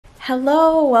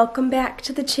Hello, welcome back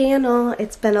to the channel.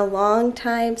 It's been a long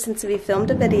time since we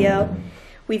filmed a video.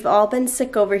 We've all been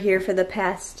sick over here for the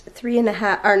past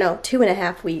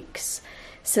 2.5 weeks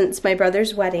since my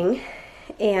brother's wedding,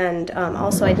 and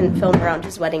also I didn't film around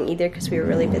his wedding either because we were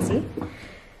really busy.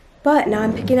 But now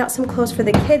I'm picking out some clothes for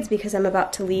the kids because I'm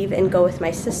about to leave and go with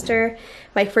my sister.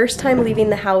 My first time leaving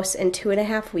the house in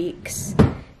 2.5 weeks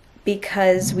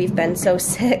because we've been so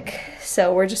sick.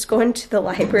 So we're just going to the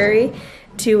library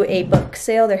to a book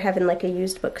sale. They're having like a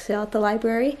used book sale at the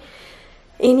library.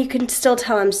 And you can still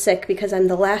tell I'm sick because I'm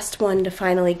the last one to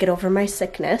finally get over my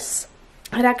sickness.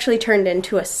 It actually turned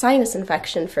into a sinus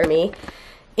infection for me.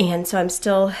 And so I'm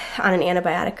still on an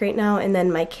antibiotic right now. And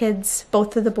then my kids,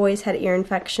 both of the boys had ear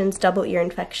infections, double ear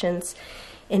infections.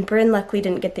 And Bryn luckily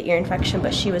didn't get the ear infection,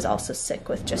 but she was also sick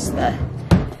with just the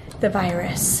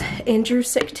virus. And Drew's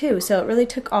sick too, so it really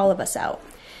took all of us out.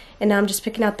 And now I'm just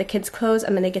picking out the kids' clothes.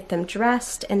 I'm gonna get them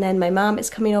dressed, and then my mom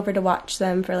is coming over to watch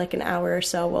them for like an hour or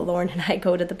so while Lauren and I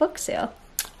go to the book sale.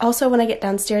 Also, when I get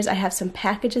downstairs, I have some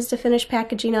packages to finish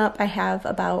packaging up. I have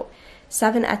about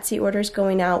 7 Etsy orders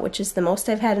going out, which is the most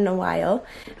I've had in a while.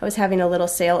 I was having a little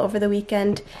sale over the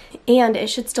weekend, and it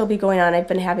should still be going on. I've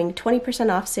been having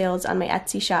 20% off sales on my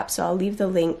Etsy shop, so I'll leave the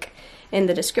link in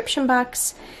the description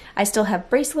box. I still have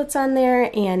bracelets on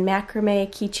there and macrame,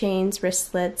 keychains,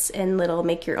 wristlets, and little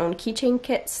make-your-own keychain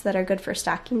kits that are good for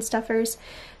stocking stuffers.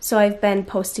 So I've been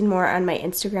posting more on my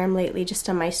Instagram lately, just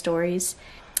on my stories,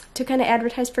 to kind of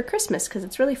advertise for Christmas because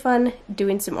it's really fun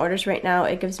doing some orders right now.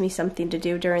 It gives me something to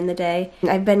do during the day.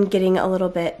 I've been getting a little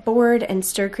bit bored and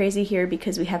stir crazy here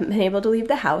because we haven't been able to leave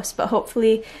the house, but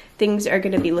hopefully things are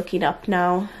going to be looking up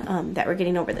now that we're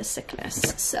getting over this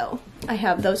sickness. So I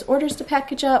have those orders to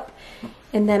package up,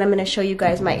 and then I'm going to show you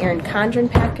guys my Erin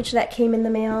Condren package that came in the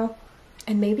mail,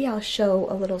 and maybe I'll show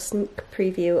a little sneak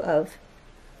preview of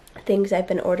things I've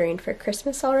been ordering for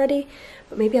Christmas already,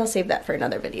 but maybe I'll save that for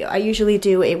another video. I usually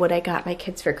do a what I got my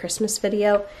kids for Christmas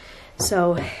video,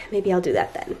 so maybe I'll do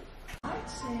that then.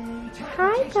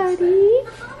 Hi, buddy.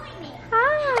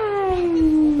 Hi.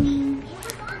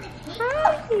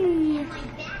 Hi.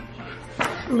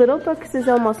 Little Books is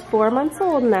almost 4 months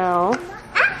old now.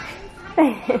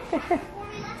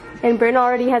 And Bryn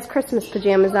already has Christmas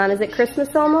pajamas on. Is it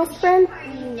Christmas almost, Bryn?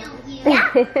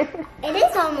 Yeah. It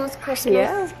is almost Christmas.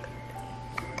 Yeah.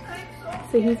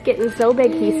 So he's getting so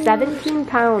big. He's 17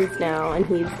 pounds now, and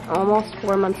he's almost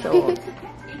 4 months old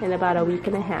in about a week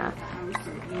and a half.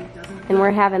 And we're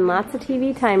having lots of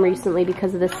TV time recently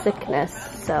because of this sickness,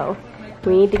 so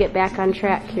we need to get back on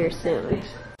track here soon.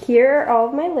 Here are all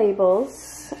of my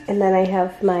labels, and then I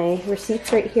have my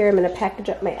receipts right here. I'm going to package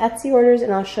up my Etsy orders,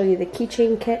 and I'll show you the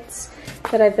keychain kits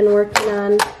that I've been working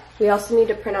on. We also need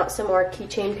to print out some more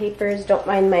keychain papers. Don't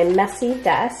mind my messy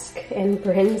desk and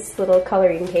Bryn's little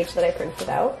coloring page that I printed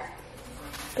out.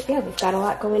 But yeah, we've got a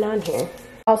lot going on here.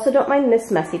 Also, don't mind this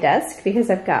messy desk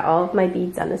because I've got all of my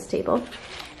beads on this table.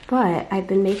 But I've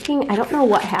been making, I don't know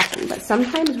what happened, but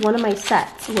sometimes one of my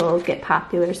sets will get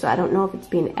popular, so I don't know if it's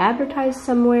being advertised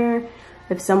somewhere,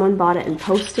 if someone bought it and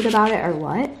posted about it or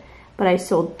what. But I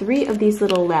sold 3 of these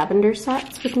little lavender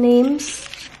sets with names.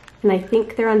 And I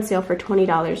think they're on sale for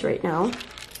 $20 right now.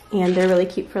 And they're really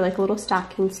cute for like a little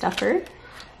stocking stuffer.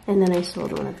 And then I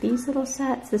sold one of these little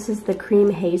sets. This is the cream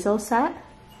hazel set.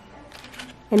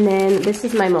 And then this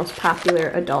is my most popular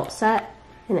adult set.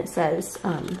 And it says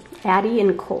Addie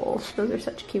and Cole. Those are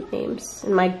such cute names.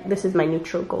 And this is my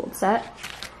neutral gold set.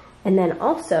 And then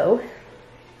also,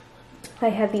 I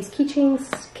have these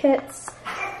keychains kits.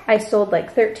 I sold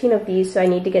like 13 of these, so I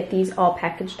need to get these all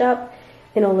packaged up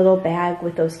in a little bag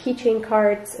with those keychain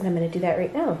cards, and I'm going to do that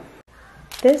right now.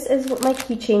 This is what my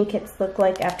keychain kits look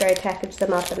like after I package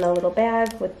them up in a little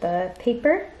bag with the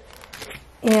paper.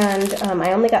 And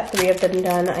I only got 3 of them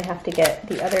done. I have to get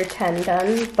the other 10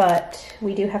 done, but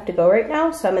we do have to go right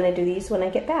now, so I'm going to do these when I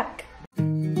get back.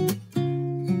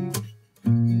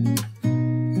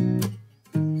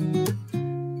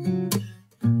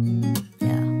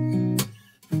 Yeah.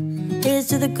 Here's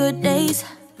to the good days.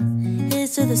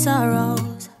 Here's to the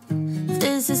sorrows. If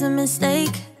this is a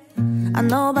mistake, I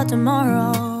know about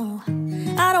tomorrow.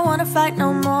 I don't wanna fight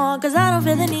no more, cause I don't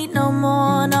feel the need no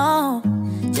more, no.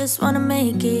 Just wanna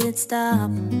make it stop.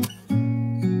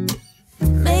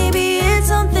 Maybe it's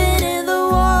something in the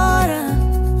water,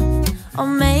 or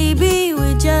maybe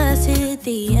we just hit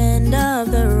the end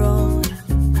of the road.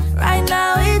 Right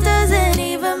now it doesn't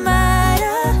even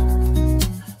matter.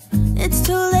 It's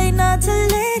too late not to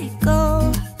let it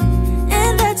go.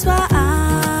 That's why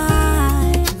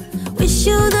I wish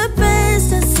you the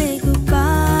best and say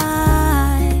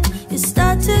goodbye. You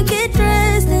start to get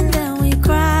dressed and then we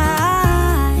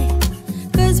cry.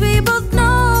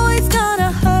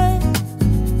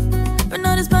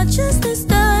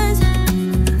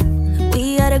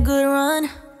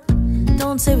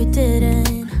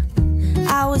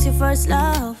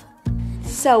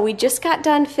 So we just got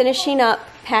done finishing up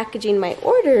packaging my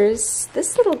orders.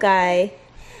 This little guy,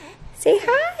 say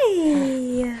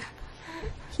hi.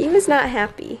 He was not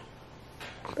happy,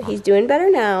 but he's doing better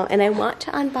now, and I want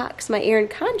to unbox my Erin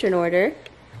Condren order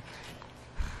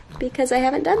because I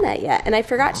haven't done that yet. And I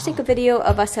forgot to take a video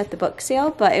of us at the book sale,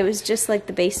 but it was just like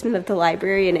the basement of the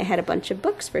library and it had a bunch of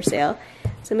books for sale.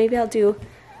 So maybe I'll do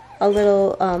a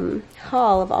little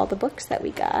haul of all the books that we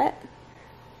got.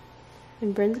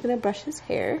 And Bryn's gonna brush his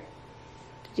hair.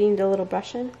 Do you need a little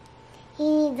brushing? He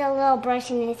needs a little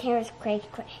brush and his hair is cray.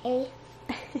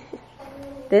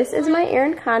 This is my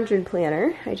Erin Condren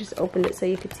planner. I just opened it so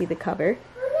you could see the cover.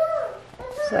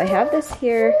 So I have this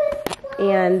here,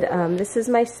 and this is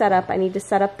my setup. I need to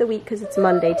set up the week because it's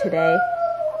Monday today,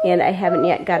 and I haven't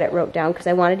yet got it wrote down because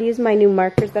I wanted to use my new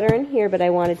markers that are in here, but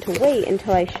I wanted to wait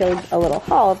until I showed a little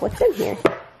haul of what's in here.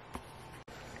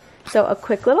 So a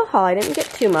quick little haul. I didn't get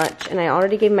too much, and I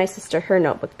already gave my sister her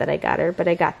notebook that I got her, but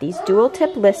I got these dual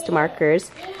tip list markers,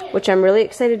 which I'm really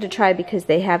excited to try because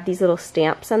they have these little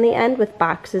stamps on the end with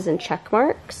boxes and check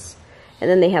marks, and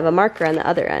then they have a marker on the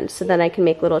other end, so then I can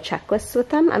make little checklists with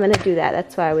them. I'm going to do that.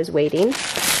 That's why I was waiting.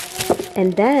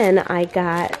 And then I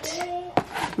got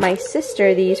my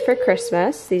sister these for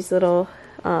Christmas, these little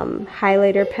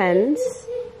highlighter pens,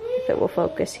 if it will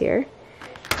focus here.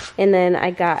 And then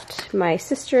I got my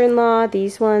sister-in-law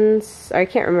these ones. I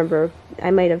can't remember. I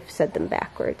might have said them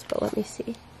backwards, but let me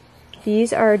see.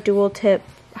 These are dual tip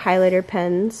highlighter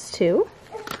pens too.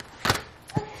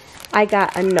 I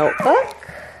got a notebook.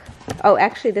 Oh,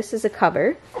 actually this is a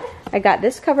cover. I got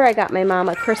this cover. I got my mom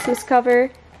a Christmas cover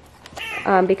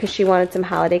because she wanted some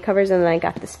holiday covers, and then I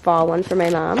got this fall one for my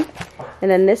mom.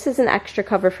 And then this is an extra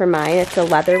cover for mine. It's a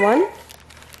leather one.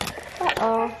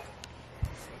 Uh-oh.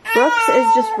 Brooks is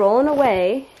just rolling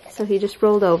away, so he just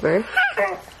rolled over.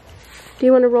 Do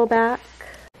you want to roll back?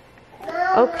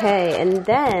 Okay, and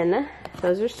then,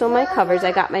 those are still my covers.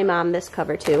 I got my mom this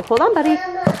cover too. Hold on, buddy.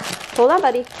 Hold on,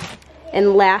 buddy.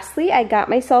 And lastly, I got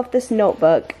myself this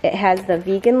notebook. It has the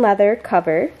vegan leather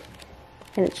cover,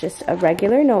 and it's just a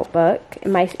regular notebook.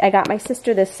 And I got my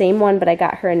sister the same one, but I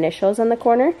got her initials on the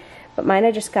corner. But mine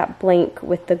I just got blank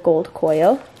with the gold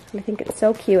coil. I think it's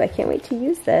so cute. I can't wait to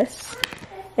use this.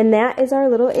 And that is our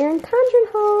little Erin Condren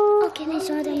haul. Oh, can I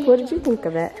show them? What did you think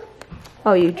of it?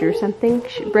 Oh, you drew something?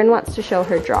 Bryn wants to show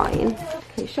her drawing.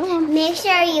 Okay, show them. Make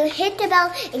sure you hit the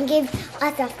bell and give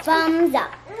us a thumbs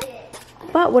up.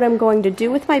 But what I'm going to do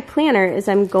with my planner is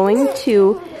I'm going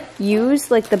to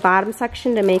use like the bottom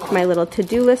section to make my little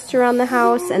to-do list around the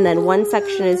house, and then one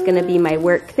section is going to be my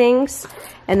work things,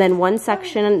 and then one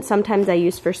section sometimes I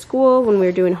use for school when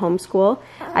we're doing homeschool.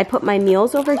 I put my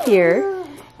meals over here.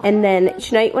 And then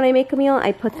tonight when I make a meal,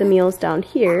 I put the meals down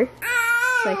here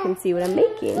so I can see what I'm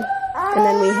making. And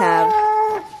then we have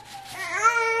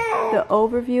the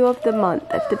overview of the month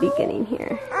at the beginning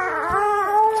here.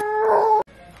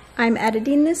 I'm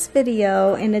editing this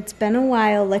video, and it's been a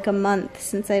while, like a month,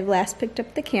 since I've last picked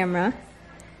up the camera.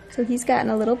 So he's gotten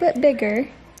a little bit bigger.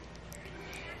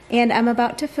 And I'm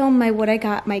about to film my What I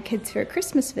Got My Kids for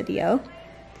Christmas video.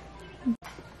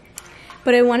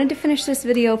 But I wanted to finish this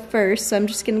video first, so I'm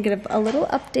just going to give a little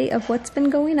update of what's been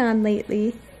going on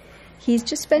lately. He's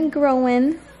just been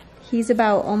growing. He's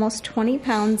about almost 20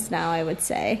 pounds now, I would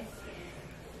say.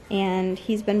 And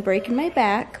he's been breaking my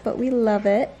back, but we love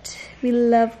it. We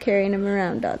love carrying him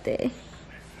around all day.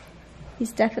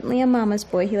 He's definitely a mama's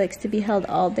boy. He likes to be held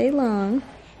all day long.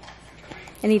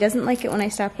 And he doesn't like it when I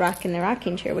stop rocking the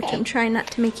rocking chair, which I'm trying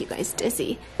not to make you guys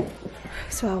dizzy.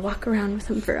 So I'll walk around with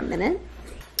him for a minute.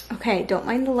 Okay, don't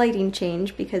mind the lighting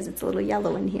change because it's a little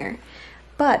yellow in here.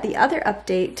 But the other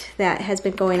update that has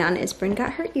been going on is Bryn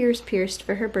got her ears pierced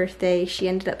for her birthday. She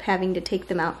ended up having to take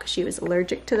them out because she was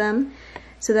allergic to them.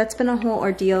 So that's been a whole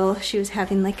ordeal. She was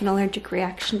having like an allergic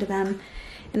reaction to them,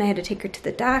 and I had to take her to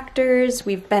the doctors.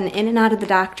 We've been in and out of the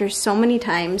doctors so many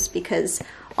times because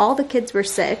all the kids were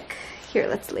sick. Here,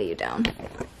 let's lay you down.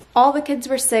 All the kids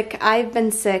were sick. I've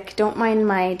been sick. Don't mind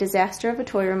my disaster of a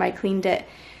toy room. I cleaned it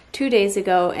 2 days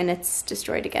ago and it's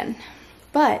destroyed again.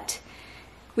 But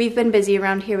we've been busy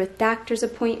around here with doctor's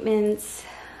appointments,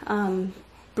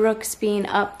 Brooks being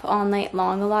up all night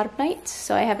long a lot of nights,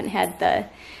 so I haven't had the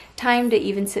time to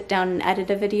even sit down and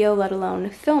edit a video, let alone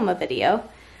film a video.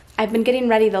 I've been getting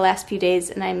ready the last few days,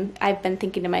 and I've been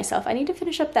thinking to myself, I need to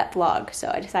finish up that vlog, so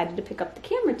I decided to pick up the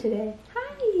camera today.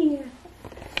 Hi!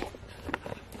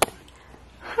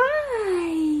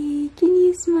 Hi! Can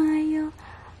you smile?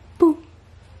 Boo!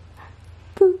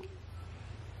 Boo!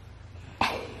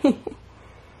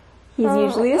 He's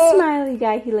usually a smiley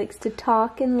guy. He likes to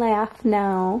talk and laugh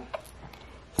now.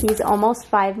 He's almost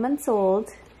 5 months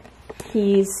old.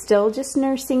 He's still just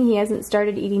nursing. He hasn't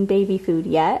started eating baby food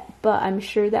yet, but I'm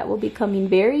sure that will be coming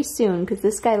very soon because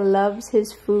this guy loves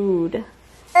his food.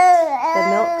 The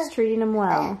milk's treating him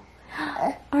well.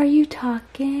 Are you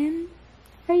talking?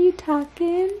 Are you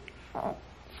talking?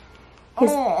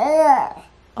 His...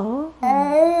 Oh.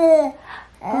 Oh.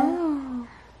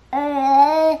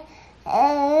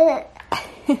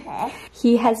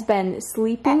 He has been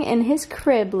sleeping in his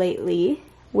crib lately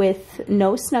with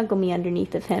no Snuggle Me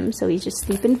underneath of him, so he's just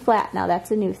sleeping flat now.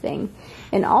 That's a new thing.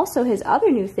 And also his other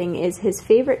new thing is his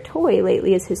favorite toy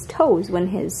lately is his toes. When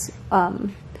his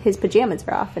pajamas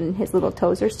are off and his little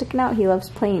toes are sticking out, he loves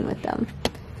playing with them.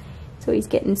 So he's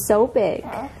getting so big.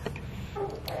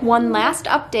 One last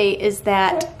update is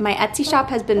that my Etsy shop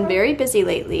has been very busy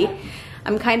lately.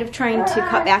 I'm kind of trying to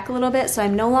cut back a little bit, so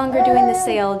I'm no longer doing the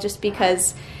sale just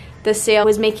because the sale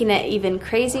was making it even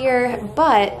crazier,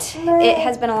 but it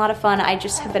has been a lot of fun. I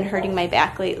just have been hurting my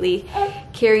back lately,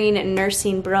 carrying and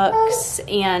nursing Brooks,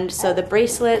 and so the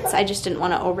bracelets, I just didn't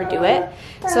want to overdo it.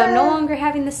 So I'm no longer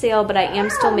having the sale, but I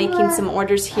am still making some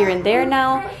orders here and there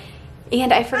now.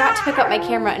 And I forgot to pick up my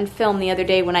camera and film the other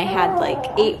day when I had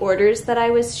like 8 orders that I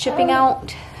was shipping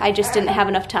out. I just didn't have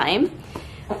enough time.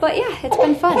 But yeah, it's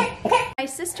been fun. My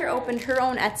sister opened her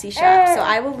own Etsy shop, so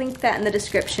I will link that in the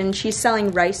description. She's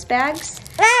selling rice bags,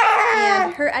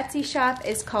 and her Etsy shop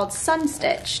is called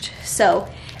SUNSTICHED. So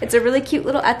it's a really cute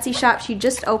little Etsy shop. She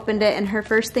just opened it, and her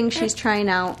first thing she's trying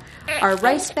out are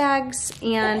rice bags,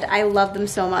 and I love them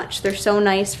so much. They're so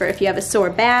nice for if you have a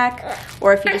sore back,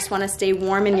 or if you just want to stay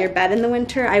warm in your bed in the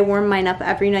winter. I warm mine up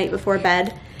every night before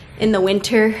bed in the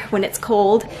winter when it's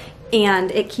cold,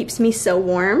 and it keeps me so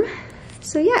warm.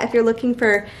 So yeah, if you're looking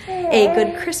for a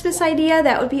good Christmas idea,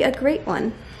 that would be a great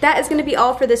one. That is going to be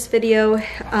all for this video.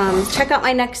 Check out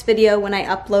my next video when I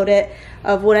upload it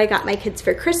of what I got my kids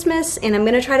for Christmas, and I'm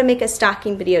going to try to make a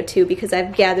stocking video too because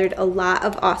I've gathered a lot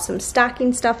of awesome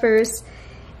stocking stuffers,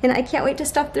 and I can't wait to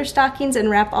stuff their stockings and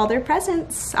wrap all their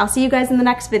presents. I'll see you guys in the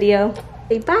next video.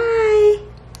 Say bye!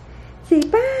 Say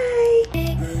bye!